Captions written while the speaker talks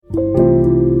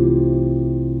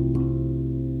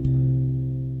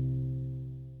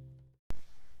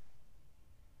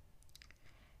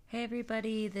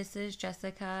everybody. This is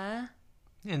Jessica.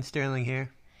 And Sterling here.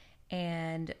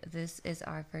 And this is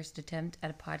our first attempt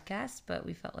at a podcast, but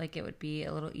we felt like it would be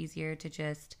a little easier to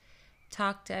just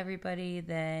talk to everybody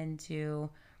than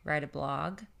to write a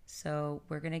blog. So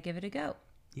we're going to give it a go.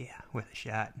 Yeah, worth a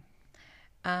shot.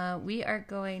 We are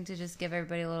going to just give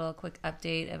everybody a little quick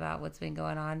update about what's been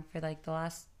going on for like the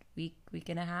last week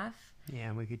and a half.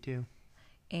 Yeah, we could too.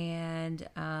 And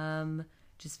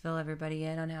just fill everybody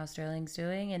in on how Sterling's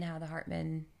doing and how the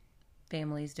Hartman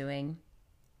family's doing.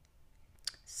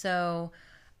 So,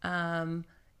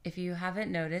 if you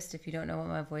haven't noticed, if you don't know what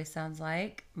my voice sounds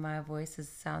like, my voice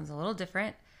sounds a little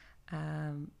different.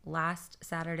 Last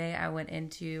Saturday, I went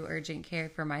into urgent care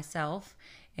for myself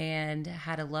and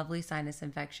had a lovely sinus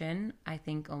infection, I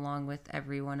think along with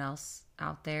everyone else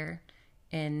out there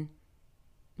in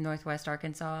Northwest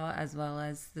Arkansas, as well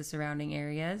as the surrounding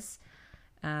areas.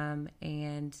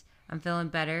 And I'm feeling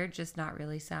better, just not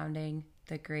really sounding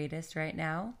the greatest right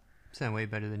now. Sound way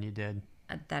better than you did.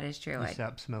 That is true. You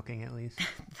stopped smoking at least.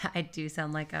 I do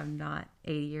sound like I'm not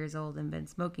 80 years old and been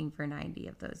smoking for 90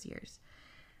 of those years.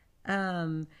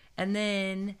 And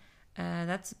then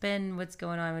that's been what's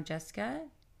going on with Jessica.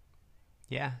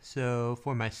 Yeah, so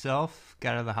for myself,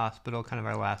 got out of the hospital, kind of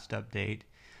our last update.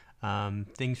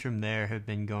 Things from there have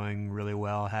been going really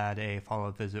well. Had a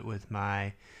follow-up visit with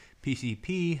my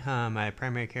PCP, my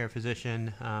primary care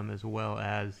physician, as well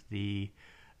as the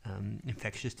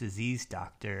infectious disease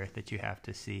doctor that you have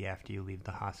to see after you leave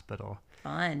the hospital.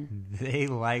 Fun. They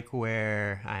like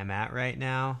where I'm at right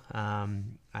now.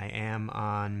 I am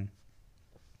on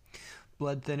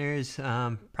blood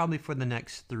thinners probably for the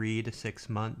next 3 to 6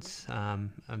 months,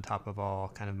 on top of all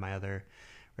kind of my other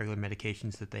regular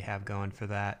medications that they have going for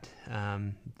that.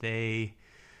 They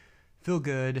feel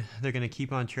good. They're going to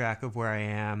keep on track of where I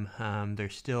am. They're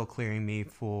still clearing me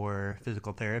for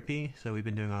physical therapy. So we've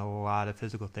been doing a lot of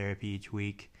physical therapy each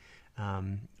week.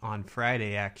 On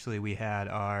Friday, actually, we had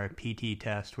our PT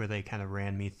test where they kind of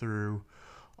ran me through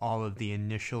all of the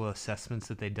initial assessments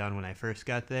that they'd done when I first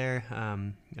got there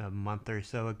a month or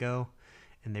so ago.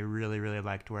 And they really, really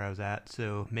liked where I was at.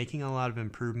 So making a lot of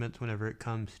improvements whenever it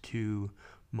comes to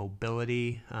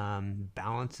mobility.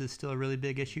 Balance is still a really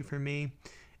big issue for me.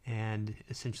 And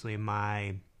essentially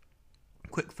my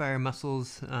quick fire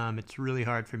muscles, it's really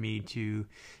hard for me to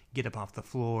get up off the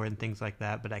floor and things like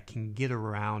that, but I can get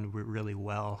around really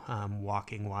well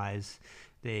walking wise.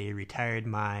 They retired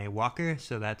my walker,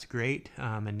 so that's great.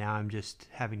 And now I'm just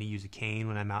having to use a cane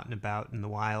when I'm out and about in the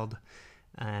wild.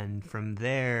 And from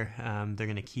there, they're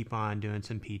going to keep on doing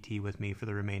some PT with me for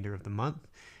the remainder of the month.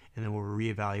 And then we'll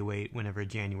reevaluate whenever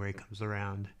January comes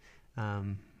around.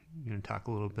 You know, talk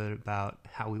a little bit about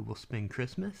how we will spend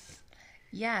Christmas.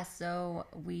 Yeah, so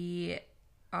we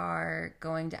are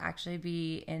going to actually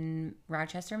be in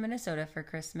Rochester, Minnesota for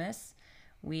Christmas.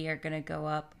 We are going to go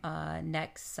up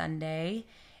next Sunday,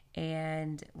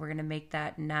 and we're going to make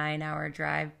that 9-hour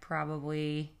drive,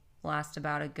 probably last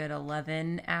about a good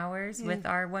 11 hours with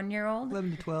our 1-year-old.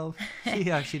 11 to 12. See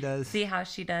how she does. See how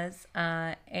she does.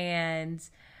 And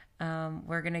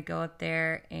we're going to go up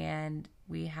there, and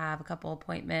we have a couple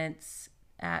appointments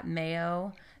at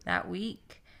Mayo that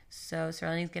week. So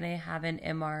Sterling's going to have an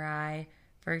MRI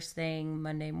first thing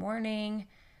Monday morning.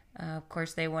 Of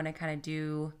course, they want to kind of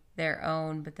do their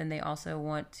own, but then they also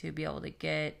want to be able to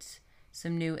get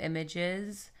some new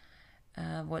images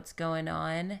of what's going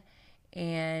on.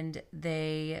 And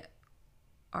they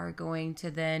are going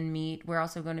to then meet. We're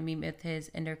also going to meet with his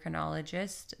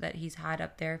endocrinologist that he's had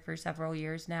up there for several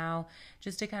years now,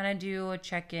 just to kind of do a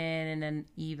check-in and an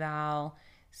eval,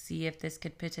 see if this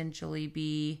could potentially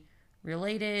be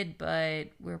related, but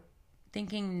we're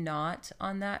thinking not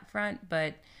on that front.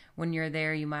 But when you're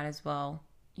there, you might as well,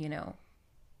 you know,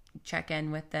 check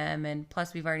in with them. And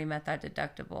plus, we've already met that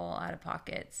deductible out of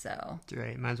pocket, so. That's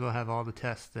right. Might as well have all the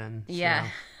tests then. So. Yeah.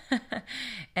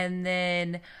 And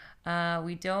then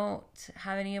we don't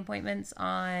have any appointments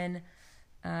on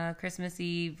Christmas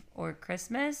Eve or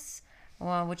Christmas,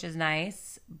 well, which is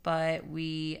nice, but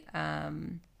we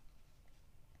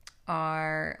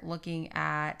are looking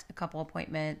at a couple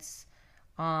appointments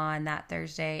on that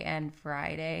Thursday and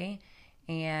Friday,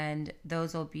 and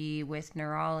those will be with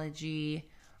neurology,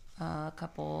 a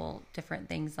couple different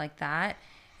things like that,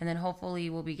 and then hopefully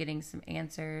we'll be getting some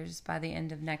answers by the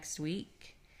end of next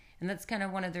week. And that's kind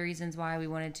of one of the reasons why we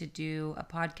wanted to do a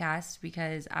podcast,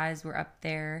 because as we're up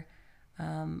there,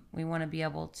 we want to be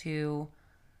able to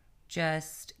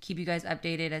just keep you guys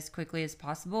updated as quickly as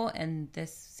possible. And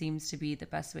this seems to be the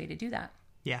best way to do that.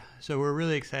 Yeah, so we're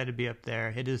really excited to be up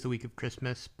there. It is the week of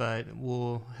Christmas, but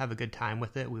we'll have a good time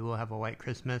with it. We will have a white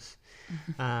Christmas.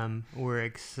 We're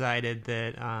excited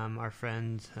that our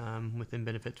friends within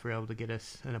Benefits were able to get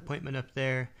us an appointment up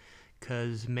there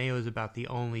because Mayo is about the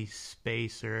only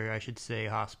space, or I should say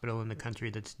hospital in the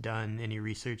country that's done any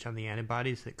research on the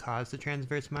antibodies that cause the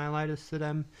transverse myelitis that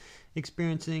I'm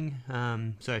experiencing.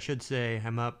 So I should say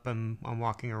I'm up, I'm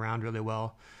walking around really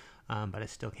well, but I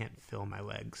still can't feel my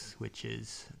legs, which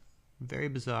is very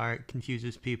bizarre. It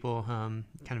confuses people, kind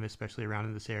of especially around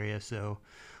in this area. So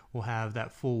we'll have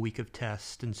that full week of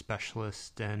tests and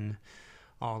specialists and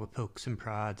all the pokes and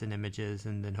prods and images,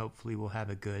 and then hopefully we'll have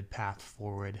a good path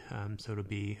forward. So it'll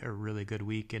be a really good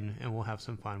week, and we'll have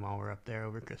some fun while we're up there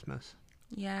over Christmas.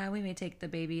 Yeah, we may take the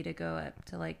baby to go up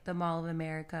to like the Mall of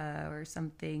America or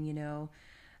something, you know.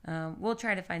 We'll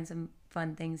try to find some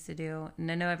fun things to do.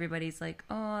 And I know everybody's like,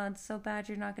 oh, it's so bad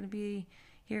you're not going to be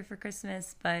here for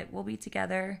Christmas, but we'll be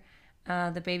together.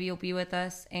 The baby will be with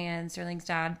us, and Sterling's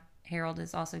dad, Harold,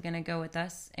 is also going to go with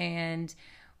us. And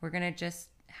we're going to just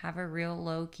have a real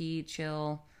low-key,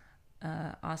 chill,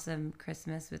 awesome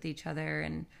Christmas with each other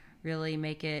and really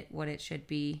make it what it should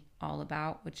be all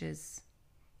about, which is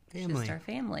Family. just our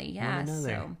family. Yeah.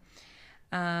 So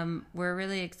we're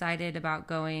really excited about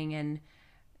going, and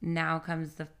now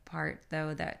comes the part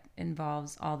though that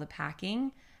involves all the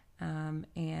packing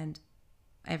and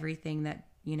everything that,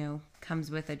 you know,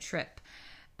 comes with a trip.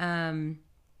 I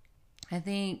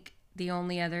think the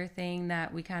only other thing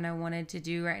that we kind of wanted to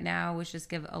do right now was just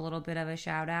give a little bit of a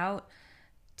shout out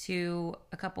to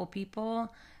a couple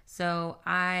people. So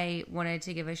I wanted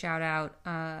to give a shout out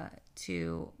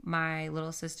to my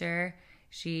little sister,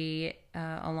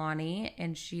 Alani,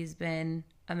 and she's been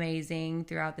amazing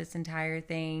throughout this entire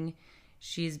thing.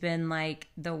 She's been like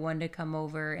the one to come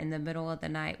over in the middle of the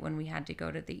night when we had to go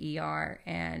to the ER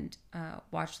and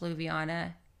watch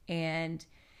Luviana, and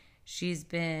she's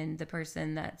been the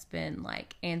person that's been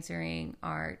like answering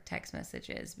our text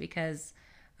messages because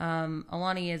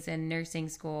Alani is in nursing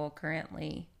school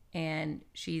currently, and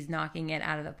she's knocking it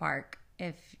out of the park.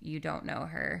 If you don't know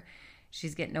her,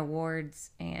 she's getting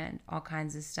awards and all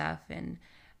kinds of stuff. And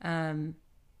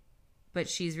but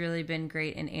she's really been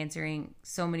great in answering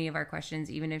so many of our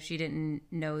questions. Even if she didn't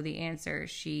know the answer,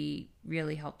 she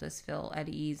really helped us feel at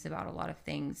ease about a lot of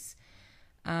things.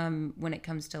 When it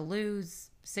comes to Lou's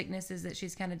sicknesses that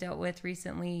she's kind of dealt with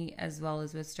recently, as well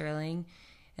as with Sterling.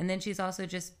 And then she's also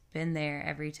just been there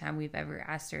every time we've ever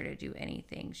asked her to do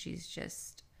anything. She's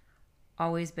just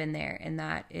always been there, and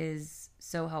that is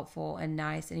so helpful and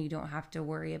nice. And you don't have to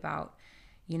worry about,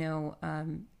 you know,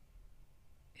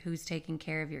 who's taking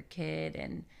care of your kid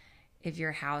and if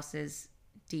your house is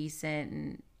decent,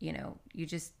 and, you know,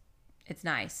 it's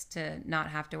nice to not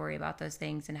have to worry about those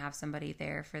things and have somebody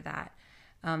there for that.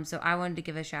 So I wanted to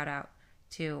give a shout out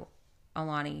to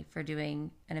Alani for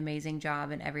doing an amazing job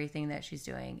in everything that she's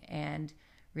doing and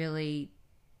really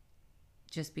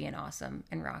just being awesome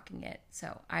and rocking it.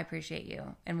 So I appreciate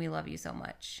you, and we love you so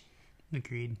much.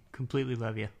 Agreed. Completely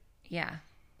love you. Yeah.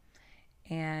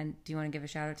 And do you want to give a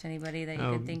shout out to anybody that you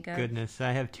can think of? Goodness,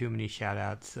 I have too many shout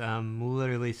outs.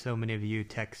 Literally so many of you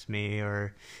text me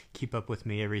or keep up with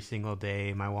me every single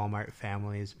day. My Walmart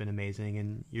family has been amazing,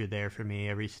 and you're there for me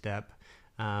every step.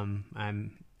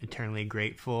 I'm eternally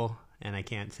grateful, and I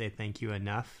can't say thank you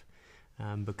enough,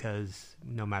 because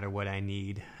no matter what I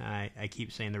need, I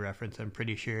keep saying the reference. I'm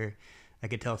pretty sure I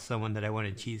could tell someone that I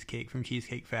wanted cheesecake from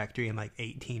Cheesecake Factory, and like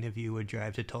 18 of you would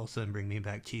drive to Tulsa and bring me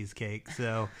back cheesecake.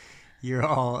 So you're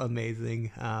all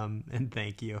amazing, and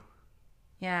thank you.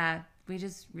 Yeah, we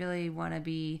just really want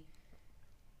to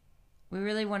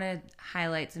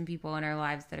highlight some people in our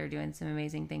lives that are doing some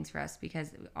amazing things for us,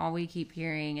 because all we keep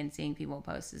hearing and seeing people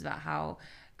post is about how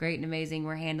great and amazing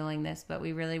we're handling this, but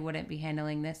we really wouldn't be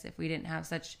handling this if we didn't have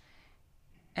such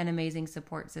an amazing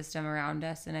support system around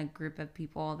us and a group of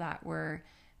people that were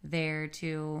there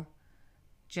to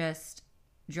just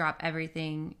drop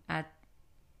everything at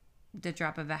the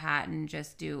drop of a hat and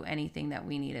just do anything that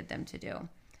we needed them to do.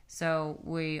 So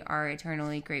we are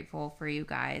eternally grateful for you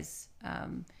guys,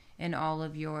 and all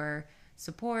of your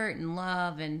support and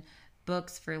love, and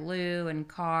books for Lou, and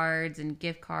cards and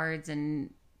gift cards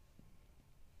and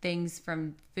things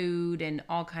from food and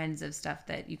all kinds of stuff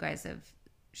that you guys have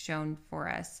shown for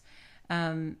us.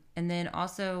 And then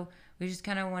also we just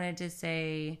kind of wanted to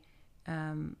say,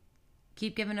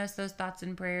 keep giving us those thoughts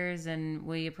and prayers, and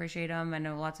we appreciate them. I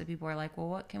know lots of people are like, well,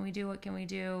 what can we do? What can we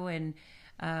do? And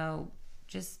I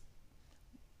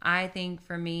think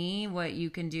for me, what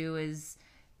you can do is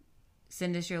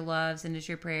send us your love, send us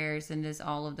your prayers, send us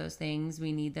all of those things.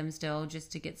 We need them still just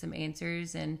to get some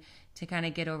answers and to kind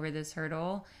of get over this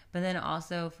hurdle. But then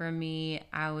also for me,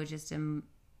 I would just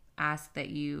ask that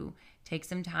you take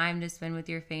some time to spend with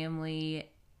your family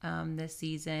this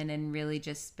season and really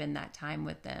just spend that time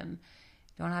with them.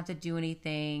 Don't have to do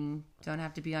anything. Don't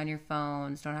have to be on your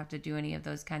phones. Don't have to do any of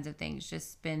those kinds of things.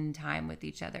 Just spend time with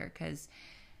each other, because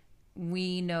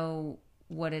we know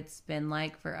what it's been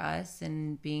like for us,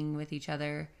 and being with each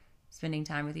other, spending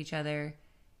time with each other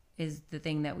is the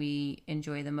thing that we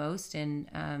enjoy the most.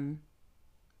 And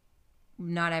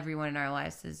not everyone in our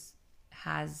lives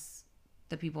has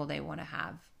the people they want to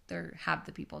have. They have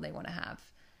the people they want to have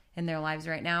in their lives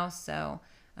right now. So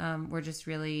we're just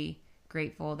really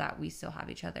grateful that we still have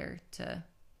each other to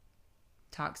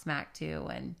talk smack to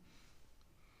and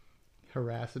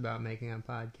harass about making a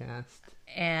podcast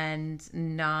and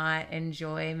not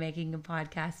enjoy making a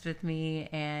podcast with me.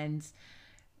 And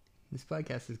this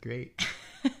podcast is great.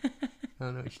 I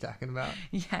don't know what you're talking about.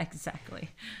 Yeah, exactly.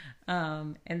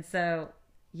 And so,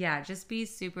 yeah, just be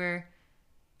super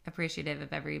appreciative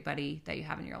of everybody that you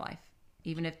have in your life,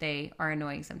 even if they are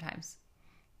annoying sometimes.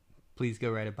 Please go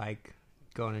ride a bike,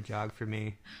 go on a jog for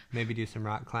me, maybe do some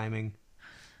rock climbing,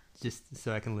 just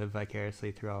so I can live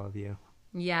vicariously through all of you.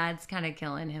 Yeah, it's kind of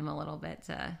killing him a little bit.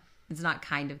 It's not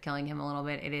kind of killing him a little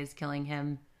bit. It is killing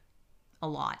him a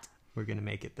lot. We're going to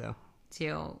make it, though.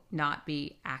 To not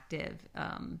be active.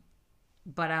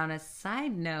 But on a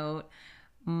side note,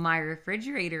 my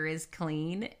refrigerator is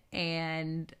clean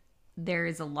and there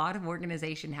is a lot of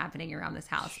organization happening around this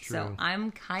house. So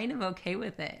I'm kind of okay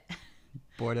with it.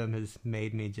 Boredom has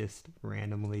made me just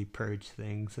randomly purge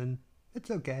things, and it's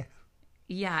okay.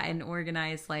 Yeah, and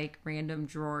organize like random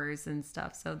drawers and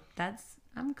stuff. So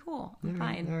I'm cool. I'm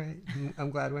fine. All right. I'm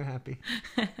glad we're happy.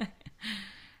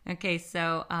 Okay,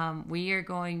 so we are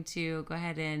going to go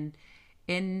ahead and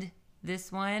end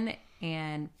this one.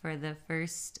 And for the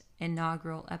first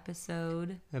inaugural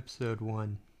episode. Episode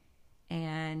 1.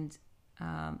 And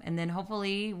then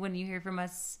hopefully when you hear from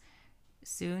us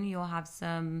soon, we'll have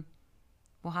some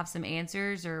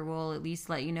answers, or we'll at least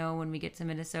let you know when we get to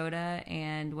Minnesota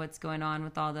and what's going on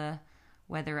with all the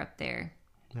weather up there.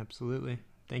 Absolutely.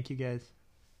 Thank you, guys.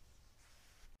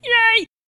 Yay!